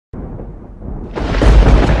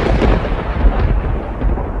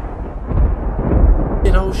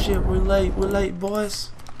shit, we're late, boys.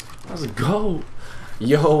 Let's go.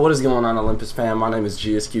 Yo, what is going on, Olympus fam? My name is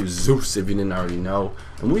GsQ Zeus, if you didn't already know.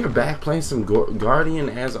 And we are back playing some Guardian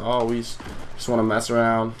as always. Just want to mess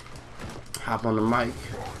around. Hop on the mic.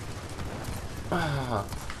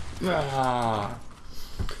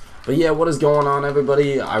 But yeah, what is going on,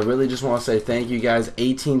 everybody? I really just want to say thank you guys.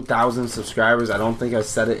 18,000 subscribers. I don't think I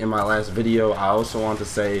said it in my last video. I also want to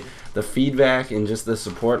say the feedback and just the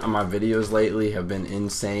support on my videos lately have been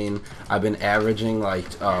insane. I've been averaging like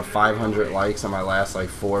 500 likes on my last like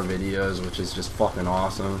 4 videos, which is just fucking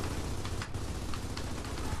awesome.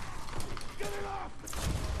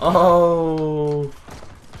 Oh,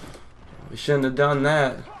 we shouldn't have done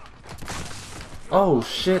that. Oh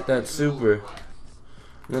shit, that's super.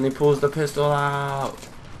 And then he pulls the pistol out.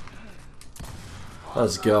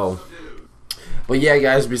 Let's go. But yeah,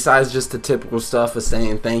 guys, besides just the typical stuff of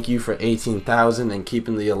saying thank you for 18,000 and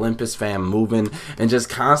keeping the Olympus fam moving and just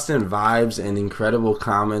constant vibes and incredible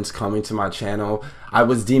comments coming to my channel, I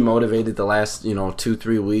was demotivated the last,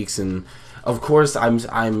 2-3 weeks, and of course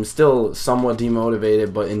I'm still somewhat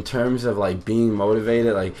demotivated, but in terms of like being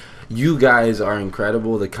motivated, like, you guys are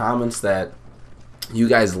incredible. The comments that you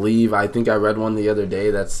guys leave, I think I read one the other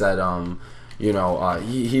day that said he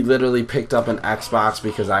literally picked up an Xbox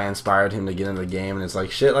because I inspired him to get into the game, and it's like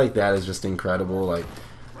shit like that is just incredible. Like,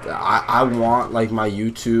 I want like my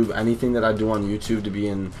YouTube, anything that I do on YouTube, to be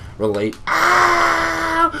in relate.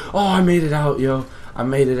 Oh, I made it out, yo. I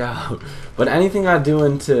made it out. But anything I do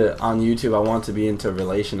on YouTube, I want to be into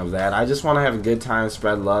relation of that. I just want to have a good time,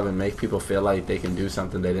 spread love, and make people feel like they can do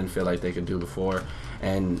something they didn't feel like they could do before.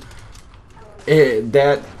 And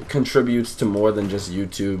that contributes to more than just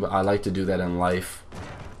YouTube. I like to do that in life.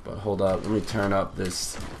 But hold up, let me turn up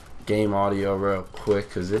this game audio real quick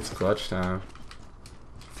because it's clutch time.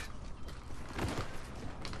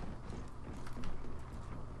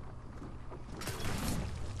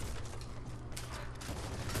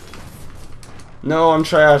 No, I'm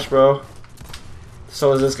trash, bro.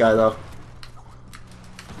 So is this guy, though.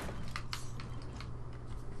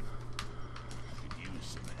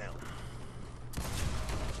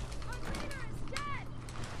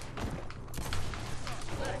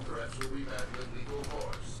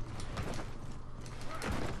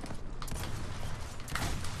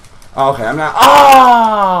 Okay, I'm not.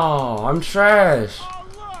 Oh, I'm trash.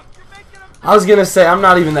 I was gonna say I'm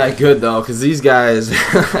not even that good though, cause these guys,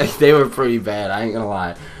 they were pretty bad. I ain't gonna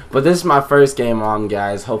lie. But this is my first game on,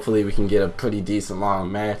 guys. Hopefully we can get a pretty decent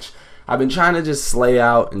long match. I've been trying to just slay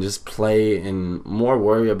out and just play and more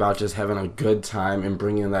worry about just having a good time and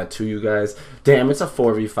bringing that to you guys. Damn, it's a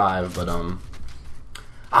 4v5, but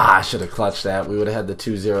I should have clutched that. We would have had the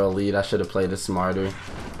 2-0 lead. I should have played it smarter.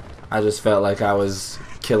 I just felt like I was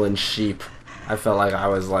killing sheep. I felt like I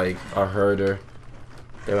was like a herder.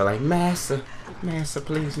 They were like, Massa,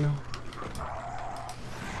 please no.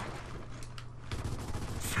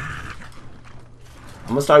 I'm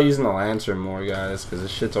gonna start using the lantern more, guys, because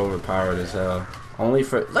this shit's overpowered as hell. Only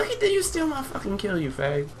for, look at that, you steal my fucking kill, you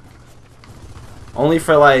fag. Only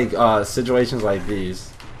for like situations like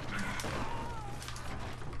these.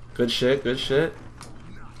 Good shit, good shit.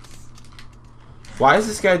 Why is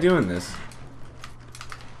this guy doing this?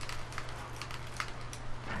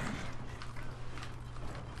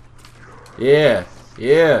 Yeah,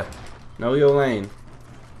 yeah. Know your lane.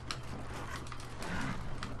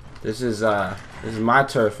 This is my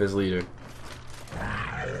turf as leader.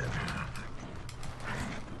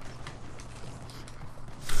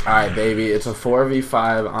 Alright, baby, it's a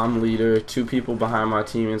 4v5. I'm leader. 2 people behind my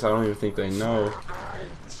teammates. I don't even think they know.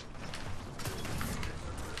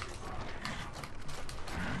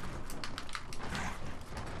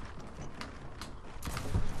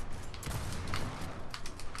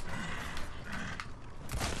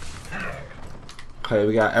 Okay,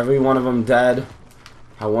 we got every one of them dead.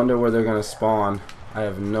 I wonder where they're gonna spawn. I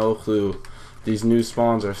have no clue. These new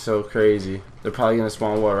spawns are so crazy. They're probably gonna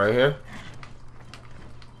spawn what, right here?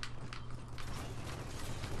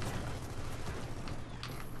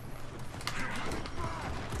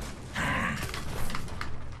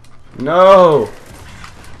 No!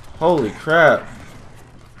 Holy crap.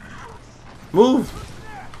 Move!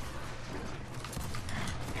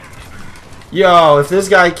 Yo, if this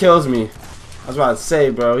guy kills me, I was about to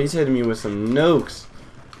say, bro, he's hitting me with some nukes.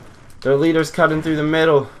 Their leader's cutting through the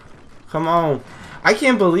middle. Come on. I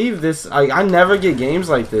can't believe this. I never get games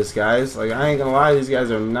like this, guys. Like, I ain't gonna lie, these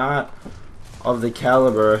guys are not of the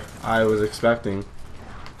caliber I was expecting.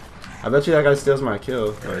 I bet you that guy steals my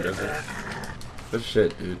kill. Oh, he doesn't. Good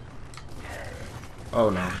shit, dude.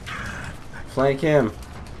 Oh, no. Flank him.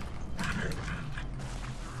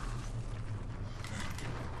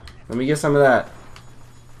 Let me get some of that.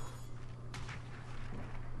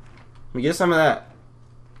 Let me get some of that.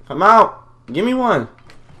 Come out. Give me one.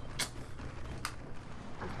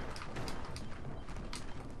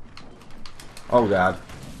 Oh, God.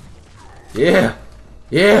 Yeah.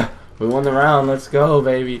 Yeah. We won the round. Let's go,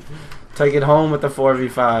 baby. Take it home with the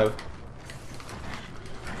 4v5.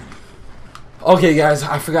 Okay, guys,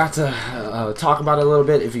 I forgot to talk about it a little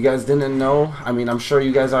bit. If you guys didn't know, I mean, I'm sure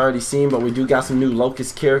you guys already seen, but we do got some new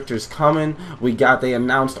Locust characters coming. They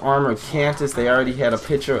announced Armored Cantus. They already had a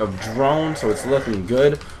picture of Drone, so it's looking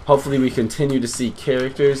good. Hopefully, we continue to see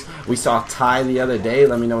characters. We saw Ty the other day.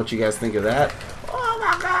 Let me know what you guys think of that. Oh,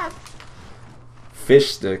 my God.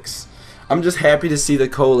 Fish sticks. I'm just happy to see the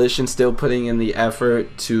coalition still putting in the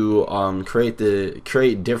effort to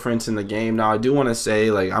create difference in the game. Now, I do want to say,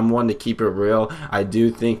 like, I'm one to keep it real. I do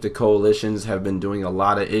think the coalitions have been doing a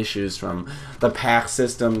lot of issues, from the pack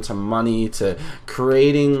system to money to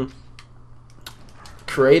creating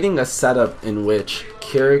a setup in which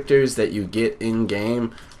characters that you get in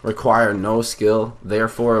game require no skill.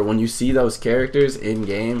 Therefore, when you see those characters in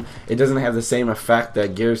game, it doesn't have the same effect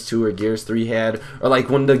that Gears 2 or Gears 3 had. Or like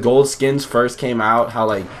when the gold skins first came out, how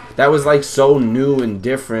like that was like so new and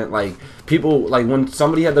different. Like people, like when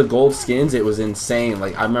somebody had the gold skins, it was insane.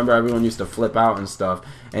 Like I remember everyone used to flip out and stuff,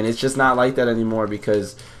 and it's just not like that anymore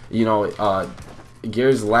because, you know,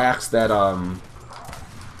 Gears lacks that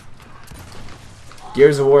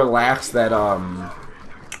Gears of War lacks that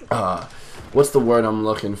what's the word I'm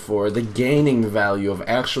looking for? The gaining value of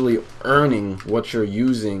actually earning what you're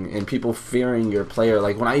using and people fearing your player.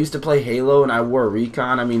 Like when I used to play Halo and I wore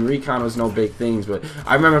Recon, I mean Recon was no big things, but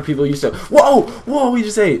I remember people used to, whoa, we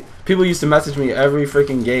just ate. People used to message me every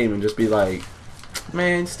freaking game and just be like,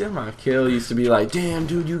 man, still my kill. Used to be like, damn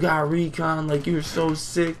dude, you got Recon, like you're so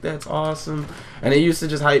sick, that's awesome. And it used to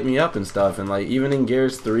just hype me up and stuff. And like even in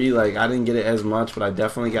Gears 3, like I didn't get it as much, but I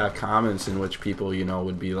definitely got comments in which people, you know,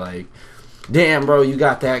 would be like, damn bro, you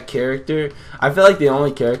got that character. I feel like the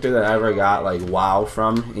only character that I ever got like wow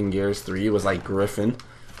from in Gears 3 was like Griffin,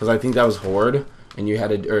 because I think that was Horde, and you had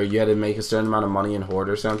to make a certain amount of money in Horde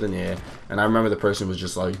or something. Yeah, and I remember the person was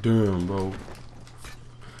just like, damn bro.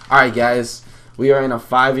 Alright guys, we are in a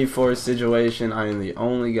 5v4 situation. I am the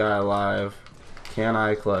only guy alive. Can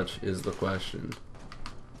I clutch is the question.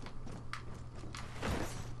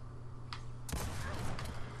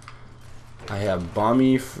 I have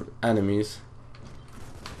bomby enemies.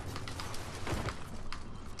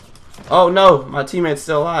 Oh no, my teammate's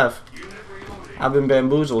still alive. I've been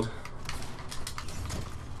bamboozled.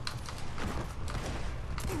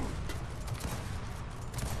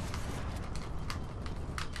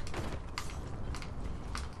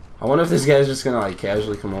 I wonder if this guy's just gonna like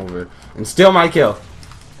casually come over and steal my kill.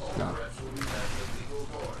 No.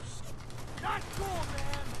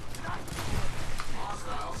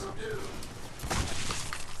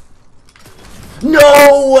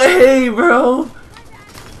 No way, bro!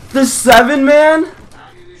 The 7-man?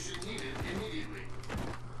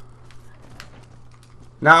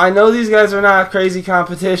 Now, I know these guys are not crazy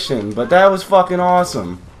competition, but that was fucking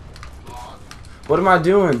awesome. What am I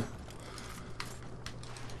doing?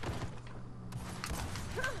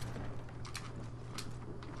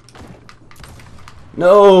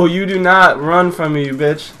 No, you do not run from me, you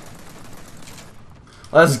bitch.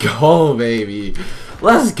 Let's go, baby.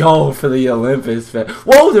 Let's go for the Olympus fan.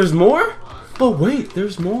 Whoa, there's more? But wait,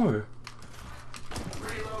 there's more.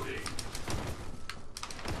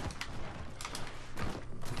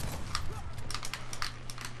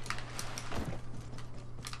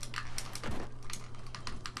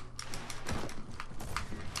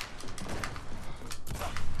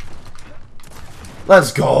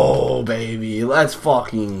 Let's go, baby. Let's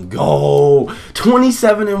fucking go.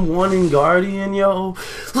 27-1 in Guardian, yo.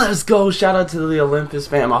 Let's go. Shout out to the Olympus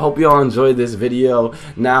fam. I hope you all enjoyed this video.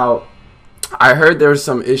 Now, I heard there's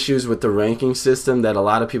some issues with the ranking system that a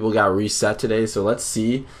lot of people got reset today, so let's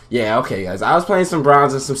see. Yeah, okay, guys. I was playing some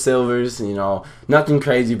bronze and some silvers, you know, nothing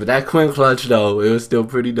crazy, but that Quint clutch, though, it was still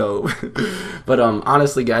pretty dope. But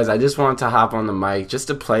honestly, guys, I just wanted to hop on the mic just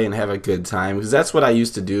to play and have a good time, because that's what I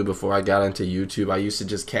used to do before I got into YouTube. I used to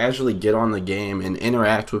just casually get on the game and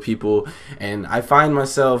interact with people, and I find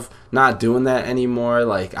myself not doing that anymore.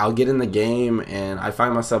 Like, I'll get in the game and I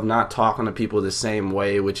find myself not talking to people the same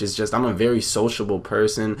way, which is just, I'm a very sociable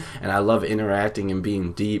person and I love interacting and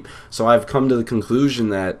being deep. So I've come to the conclusion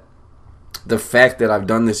that the fact that I've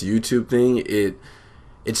done this YouTube thing,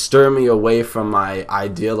 it stirred me away from my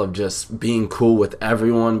ideal of just being cool with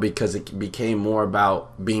everyone, because it became more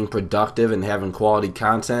about being productive and having quality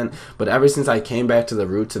content. But ever since I came back to the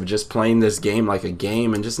roots of just playing this game like a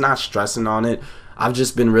game and just not stressing on it, I've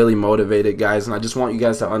just been really motivated, guys, and I just want you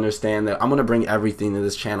guys to understand that I'm going to bring everything to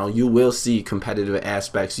this channel. You will see competitive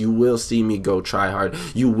aspects. You will see me go try hard.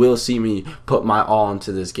 You will see me put my all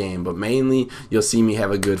into this game, but mainly you'll see me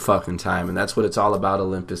have a good fucking time, and that's what it's all about,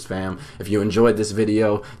 Olympus fam. If you enjoyed this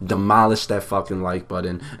video, demolish that fucking like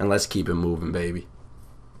button, and let's keep it moving, baby.